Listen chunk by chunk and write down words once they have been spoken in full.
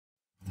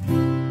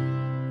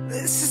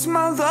This is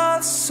my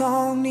love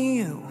song to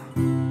you.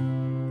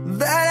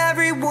 Let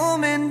every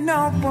woman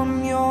know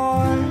I'm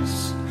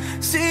yours,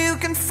 so you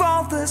can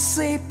fall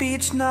asleep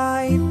each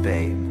night,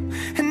 babe,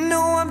 and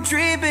know I'm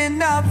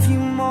dreaming of you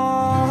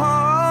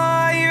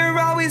more. You're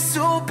always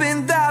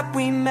hoping that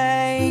we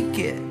make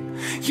it.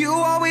 You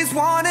always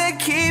wanna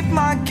keep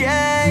my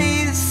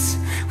gaze.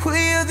 Well,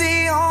 you're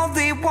the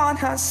only one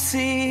I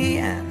see,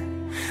 and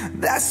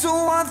that's the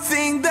one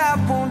thing that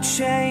won't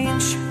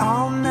change.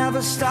 I'll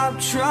never stop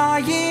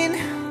trying.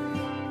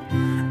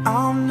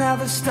 I'll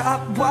never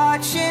stop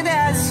watching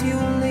as you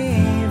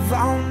leave.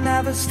 I'll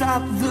never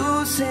stop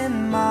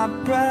losing my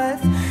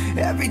breath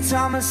every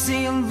time I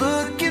see you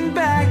looking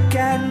back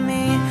at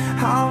me.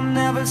 I'll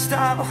never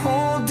stop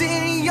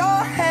holding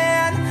your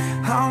hand.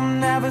 I'll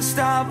never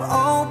stop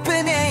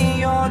opening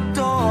your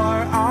door.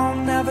 I'll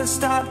never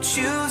stop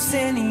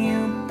choosing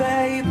you,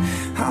 babe.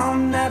 I'll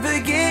never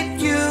get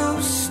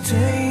used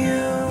to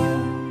you.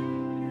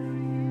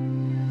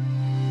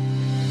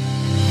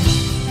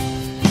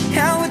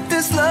 And with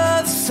this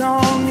love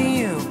song to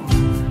you,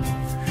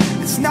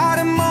 it's not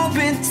a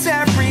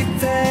momentary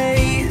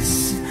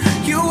phase.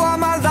 You are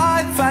my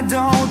life, I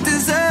don't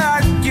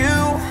desert you,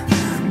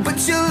 but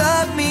you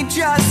love me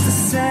just the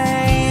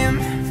same.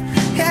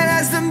 And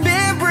as the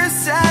mirror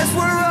says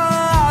we're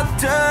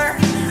older,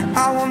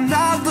 I will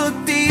not look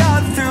the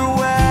other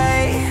way.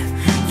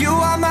 You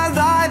are my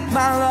life,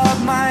 my love,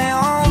 my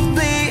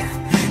only,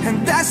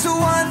 and that's the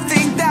one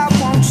thing that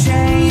won't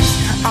change.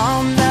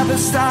 I'll never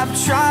stop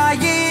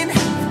trying.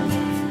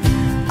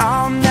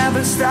 I'll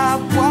never stop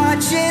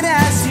watching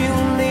as you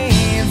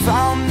leave.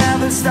 I'll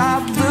never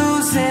stop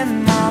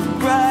losing my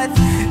breath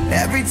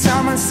every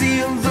time I see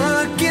you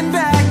looking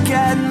back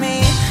at me.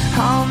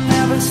 I'll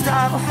never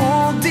stop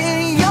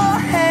holding your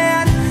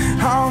hand.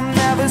 I'll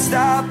never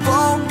stop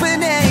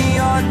opening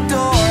your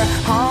door.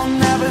 I'll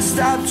never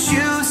stop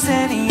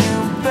choosing you,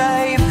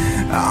 babe.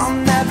 I'll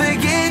never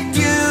get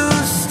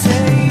used to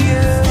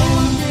you.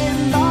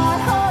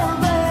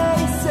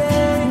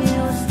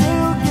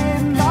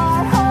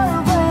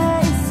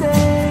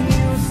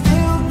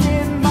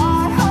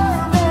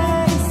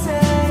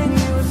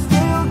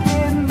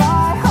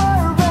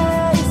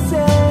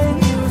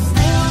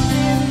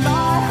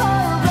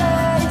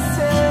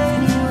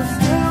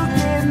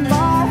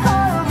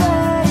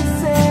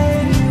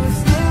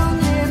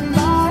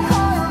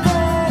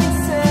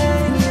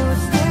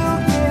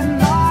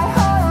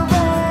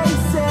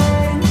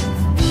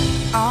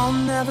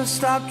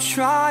 Stop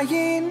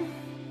trying.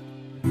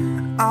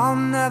 I'll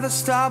never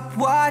stop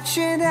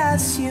watching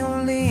as you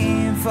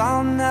leave.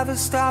 I'll never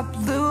stop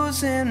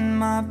losing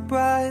my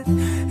breath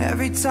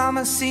every time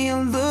I see you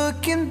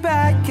looking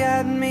back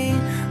at me.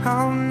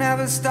 I'll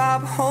never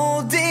stop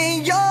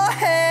holding your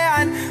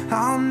hand.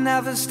 I'll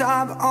never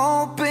stop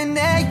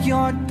opening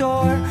your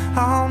door.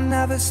 I'll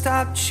never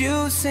stop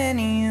choosing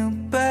you,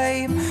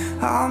 babe.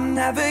 I'll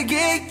never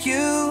get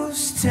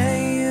used to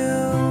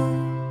you.